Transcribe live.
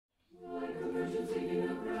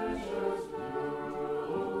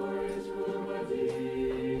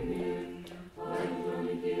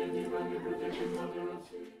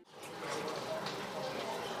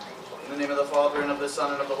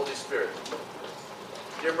Son, and of the Holy Spirit.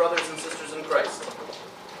 Dear brothers and sisters in Christ,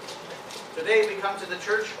 today we come to the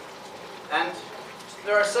church and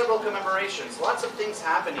there are several commemorations. Lots of things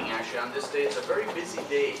happening actually on this day. It's a very busy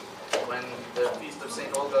day. When the Feast of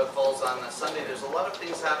St. Olga falls on a Sunday, there's a lot of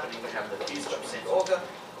things happening. We have the Feast of St. Olga.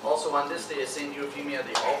 Also on this day is St. Euphemia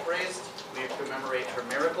the All-Praised. We commemorate her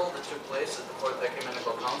miracle that took place at the Fourth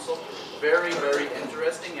Ecumenical Council. Very, very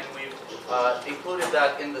interesting, and we've included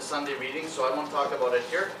that in the Sunday reading, so I won't talk about it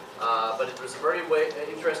here. But it was a very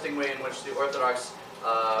interesting way in which the Orthodox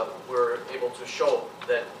were able to show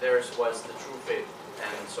that theirs was the true faith.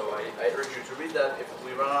 And so I urge you to read that. If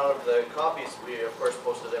we run out of the copies, we of course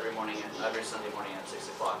post it every Sunday morning at 6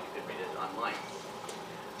 o'clock. You can read it online.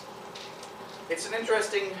 It's an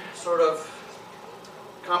interesting sort of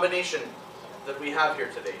combination that we have here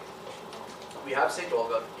today. We have St.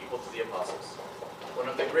 Olga, equal to the Apostles. One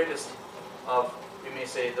of the greatest of, we may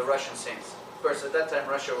say, the Russian saints. Of course, at that time,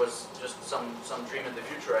 Russia was just some dream in the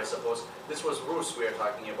future, I suppose. This was Rus we are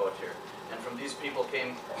talking about here. And from these people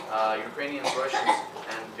came Ukrainians, Russians,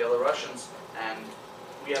 and Belarusians, and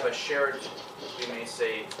we have a shared, we may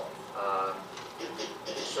say,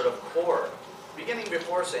 sort of core, beginning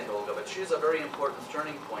before St. Olga, but she is a very important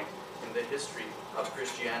turning point in the history of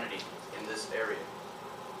Christianity in this area.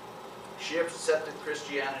 She accepted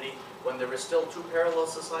Christianity when there were still two parallel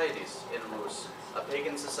societies in Rus, a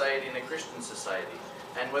pagan society and a Christian society.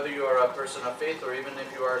 And whether you are a person of faith or even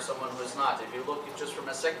if you are someone who is not, if you look just from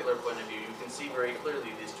a secular point of view, you can see very clearly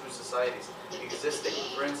these two societies existing.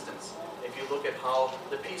 For instance, if you look at how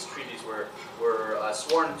the peace treaties were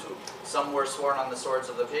sworn to, some were sworn on the swords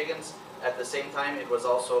of the pagans. At the same time, it was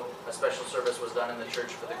also, a special service was done in the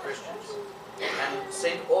church for the Christians. And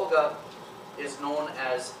St. Olga is known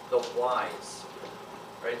as the Wise.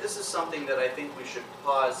 Right? This is something that I think we should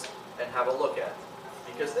pause and have a look at,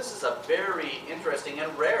 because this is a very interesting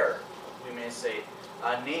and rare, we may say,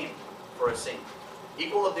 name for a saint.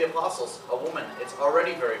 Equal of the Apostles, a woman, it's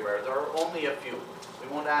already very rare. There are only a few. We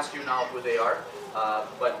won't ask you now who they are,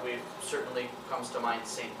 but we certainly comes to mind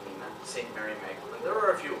Saint Nina, Saint Mary Magdalene. There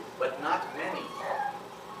are a few, but not many.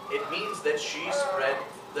 It means that she spread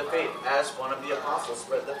the faith as one of the apostles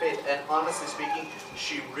spread the faith. And honestly speaking,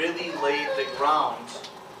 she really laid the ground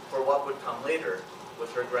for what would come later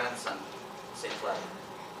with her grandson, Saint Vladimir.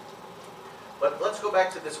 But let's go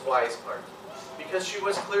back to this wise part, because she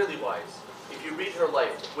was clearly wise. If you read her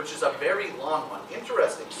life, which is a very long one,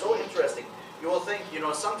 interesting, so interesting, you will think, you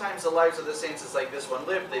know, sometimes the lives of the saints is like this one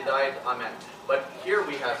lived, they died, amen. But here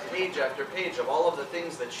we have page after page of all of the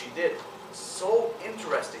things that she did. So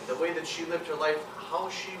interesting, the way that she lived her life, how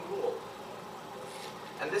she ruled.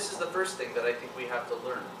 And this is the first thing that I think we have to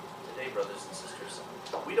learn today, brothers and sisters.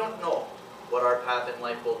 We don't know what our path in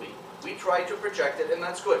life will be. We try to project it, and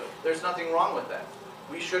that's good. There's nothing wrong with that.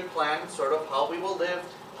 We should plan sort of how we will live,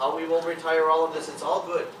 how we will retire, all of this. It's all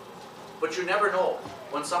good. But you never know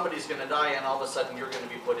when somebody's going to die and all of a sudden you're going to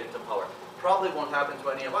be put into power. Probably won't happen to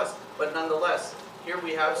any of us, but nonetheless, here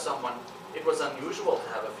we have someone. It was unusual to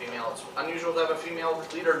have a female. It's unusual to have a female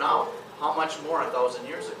leader now. How much more 1,000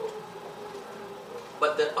 years ago?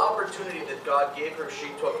 But the opportunity that God gave her, she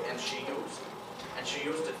took and she used. And she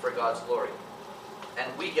used it for God's glory.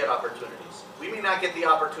 And we get opportunities. We may not get the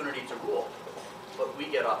opportunity to rule, but we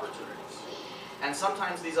get opportunities. And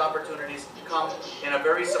sometimes these opportunities come in a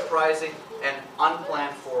very surprising and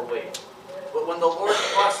unplanned for way. But when the Lord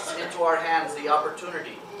thrusts into our hands the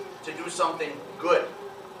opportunity to do something good,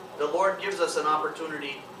 the Lord gives us an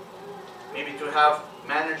opportunity maybe to have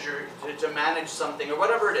to manage something or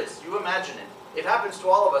whatever it is. You imagine it. It happens to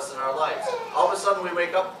all of us in our lives. All of a sudden we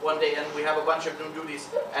wake up one day and we have a bunch of new duties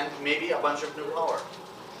and maybe a bunch of new power.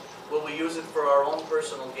 Will we use it for our own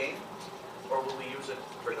personal gain, or will we use it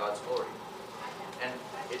for God's glory? And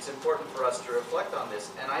it's important for us to reflect on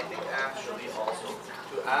this, and I think actually also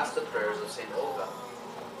to ask the prayers of St. Olga,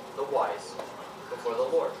 the wise, before the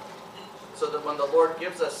Lord. So that when the Lord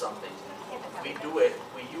gives us something, we do it,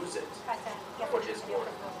 we use it for His glory.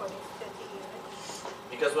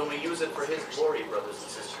 Because when we use it for His glory, brothers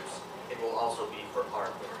and sisters, it will also be for our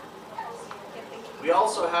glory. We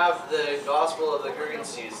also have the Gospel of the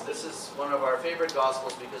Gurgenses. This is one of our favorite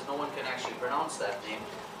Gospels because no one can actually pronounce that name.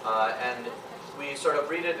 And we sort of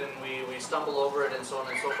read it and we stumble over it and so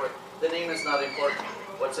on and so forth. The name is not important.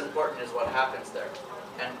 What's important is what happens there.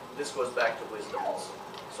 And this goes back to wisdom also.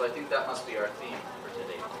 So I think that must be our theme for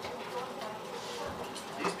today.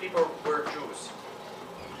 These people were Jews,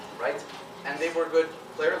 right? And they were good,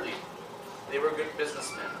 clearly. They were good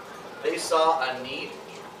businessmen. They saw a need,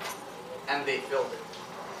 and they filled it.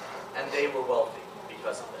 And they were wealthy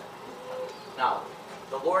because of that. Now,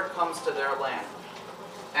 the Lord comes to their land,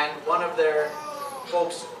 and one of their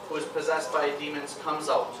folks who is possessed by demons comes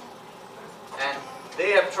out. And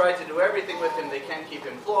they have tried to do everything with him. They can't keep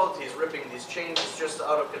him clothed. He's ripping these chains. It's just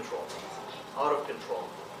out of control. Out of control.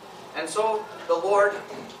 And so the Lord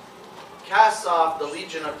casts off the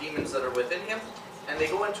legion of demons that are within him, and they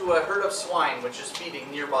go into a herd of swine which is feeding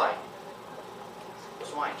nearby.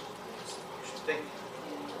 Swine. You should think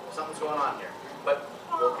something's going on here. But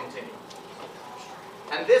we'll continue.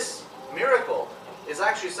 And this miracle is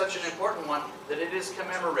actually such an important one that it is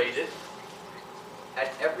commemorated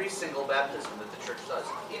at every single baptism that the church does.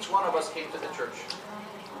 Each one of us came to the church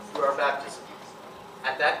through our baptism.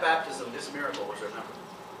 At that baptism, this miracle was remembered.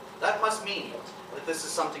 That must mean that this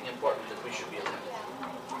is something important that we should be attending.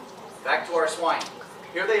 Back to our swine.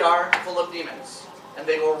 Here they are, full of demons. And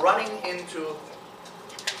they go running into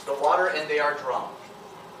the water and they are drowned.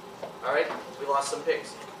 Alright? We lost some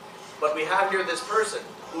pigs. But we have here this person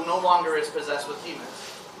who no longer is possessed with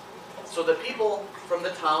demons. So the people from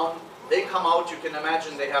the town, they come out. You can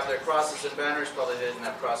imagine they have their crosses and banners. Probably they didn't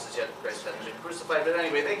have crosses yet. Christ hadn't been crucified. But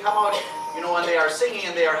anyway, they come out, and they are singing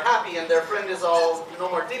and they are happy and their friend is all, no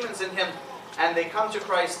more demons in him. And they come to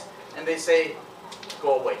Christ and they say,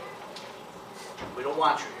 go away. We don't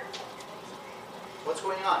want you here. What's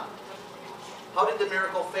going on? How did the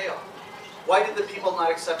miracle fail? Why did the people not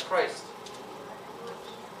accept Christ?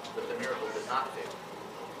 But the miracle did not fail.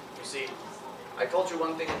 You see, I told you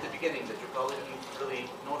one thing at the beginning that you probably didn't really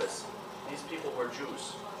notice. These people were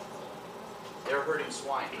Jews. They're herding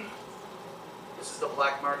swine. This is the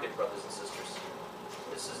black market, brothers and sisters.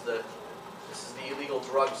 This is the illegal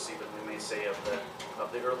drugs, even we may say,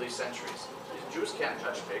 of the early centuries. These Jews can't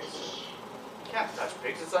touch pigs. You can't touch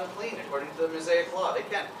pigs. It's unclean according to the Mosaic law. They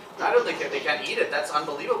can't. Not only can they can't eat it. That's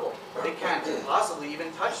unbelievable. They can't possibly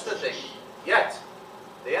even touch the thing. Yet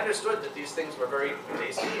they understood that these things were very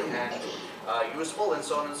tasty and useful and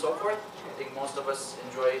so on and so forth. I think most of us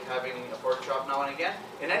enjoy having a pork chop now and again.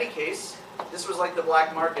 In any case, this was like the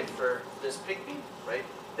black market for this pig meat, right?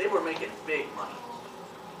 They were making big money.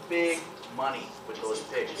 Big money with those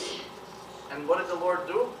pigs. And what did the Lord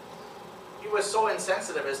do? He was so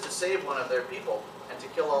insensitive as to save one of their people and to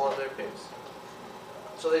kill all of their pigs.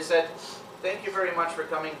 So they said, thank you very much for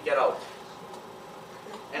coming, get out.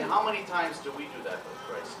 And how many times do we do that with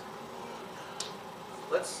Christ?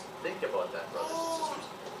 Let's think about that, brothers and sisters.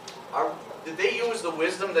 Did they use the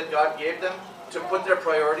wisdom that God gave them to put their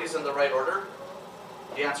priorities in the right order?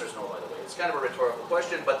 The answer is no, by the way. It's kind of a rhetorical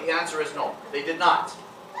question, but the answer is no. They did not.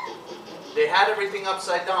 They had everything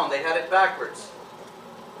upside down. They had it backwards.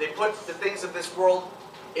 They put the things of this world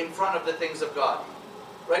in front of the things of God.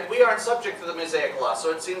 Right? We aren't subject to the Mosaic law,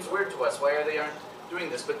 so it seems weird to us. Why are they aren't doing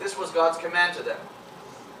this? But this was God's command to them.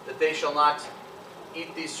 That they shall not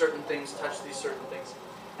eat these certain things, touch these certain things.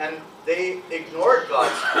 And they ignored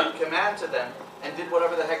God's command to them and did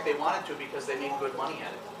whatever the heck they wanted to because they made good money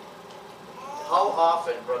at it. How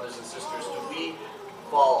often, brothers and sisters, do we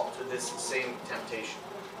fall to this same temptation?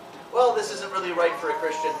 Well, this isn't really right for a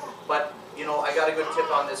Christian, but, I got a good tip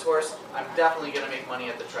on this horse. I'm definitely going to make money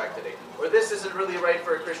at the track today. Or this isn't really right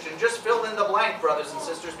for a Christian. Just fill in the blank, brothers and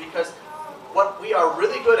sisters, because what we are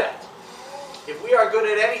really good at, if we are good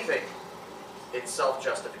at anything, it's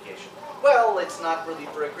self-justification. Well, it's not really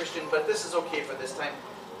for a Christian, but this is okay for this time.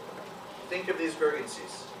 Think of these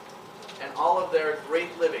Gergenses and all of their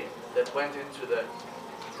great living that went into the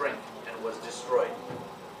drink and was destroyed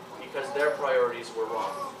because their priorities were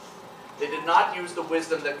wrong. They did not use the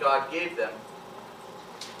wisdom that God gave them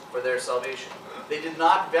for their salvation. They did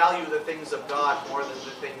not value the things of God more than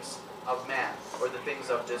the things of man or the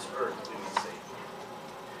things of this earth, we may say.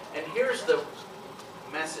 And here's the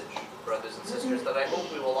message, brothers and sisters, that I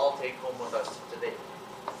hope we will all take home with us today.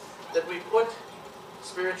 That we put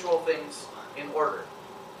spiritual things in order.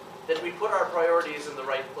 That we put our priorities in the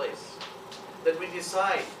right place. That we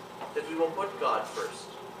decide that we will put God first.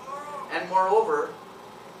 And moreover,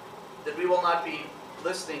 that we will not be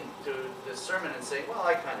listening to this sermon and saying, well,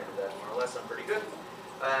 I kind of did that more or less, I'm pretty good.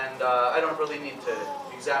 And I don't really need to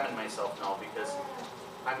examine myself now because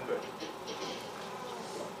I'm good.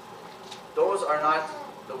 Those are not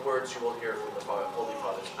the words you will hear from the Holy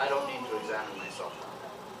Fathers. I don't need to examine myself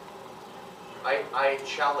now. I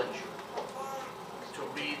challenge you to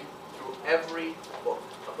read through every book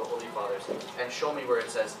of the Holy Fathers and show me where it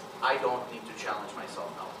says, I don't need to challenge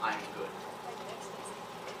myself now. I'm good.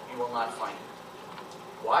 You will not find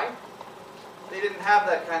it. Why? They didn't have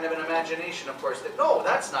that kind of an imagination, of course. No,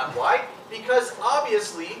 that's not why. Because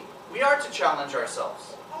obviously, we are to challenge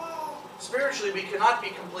ourselves. Spiritually, we cannot be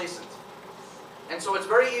complacent. And so it's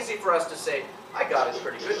very easy for us to say, I got it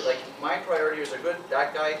pretty good. Like, my priorities are good.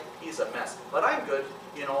 That guy, he's a mess. But I'm good.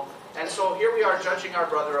 you know. And so here we are judging our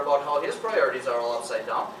brother about how his priorities are all upside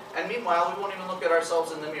down, and meanwhile we won't even look at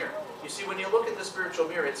ourselves in the mirror. You see, when you look at the spiritual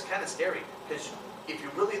mirror, it's kind of scary, because if you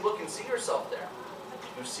really look and see yourself there,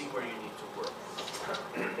 you see where you need to work.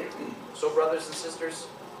 So brothers and sisters,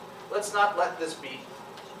 let's not let this be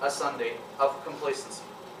a Sunday of complacency.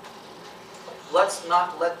 Let's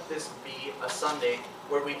not let this be a Sunday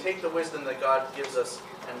where we take the wisdom that God gives us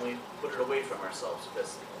and we put it away from ourselves,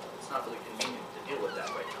 because it's not really convenient to deal with that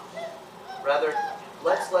right now. Rather,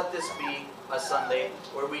 let's let this be a Sunday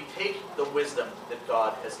where we take the wisdom that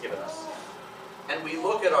God has given us and we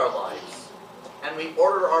look at our lives and we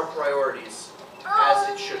order our priorities as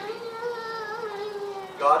it should be.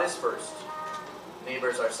 God is first.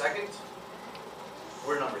 Neighbors are second.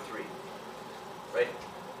 We're number 3. Right?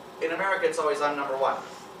 In America, it's always I'm number 1.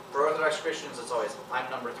 For Orthodox Christians, it's always I'm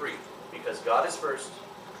number 3. Because God is first,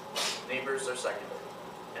 neighbors are second,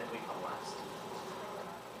 and we come last.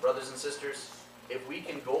 Brothers and sisters, if we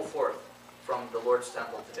can go forth from the Lord's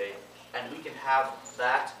temple today, and we can have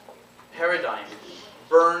that paradigm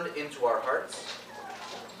burned into our hearts,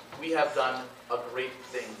 we have done a great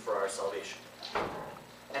thing for our salvation.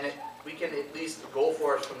 And we can at least go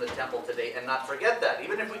forth from the temple today and not forget that,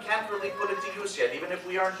 even if we can't really put it to use yet, even if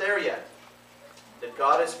we aren't there yet, that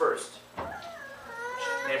God is first,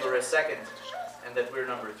 neighbor is second, and that we're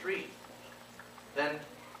number 3, then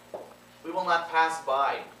we will not pass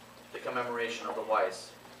by the commemoration of the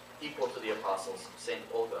wise, equal to the apostles, St.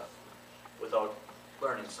 Olga, without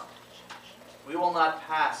learning something. We will not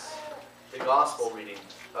pass the gospel reading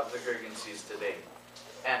of the Gurgenses today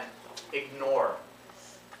and ignore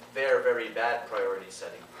their very bad priority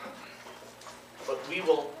setting. But we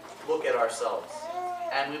will look at ourselves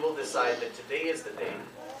and we will decide that today is the day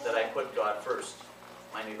that I put God first,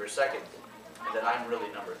 my neighbor second, and that I'm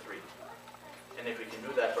really number 3. And if we can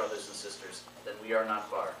do that, brothers and sisters, then we are not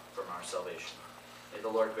far from our salvation. May the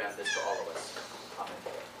Lord grant this to all of us. Amen.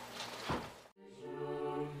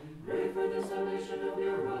 Pray for the salvation of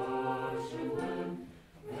your Russian land,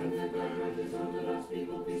 and that God grant his Orthodox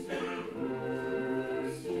people peace and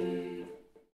mercy.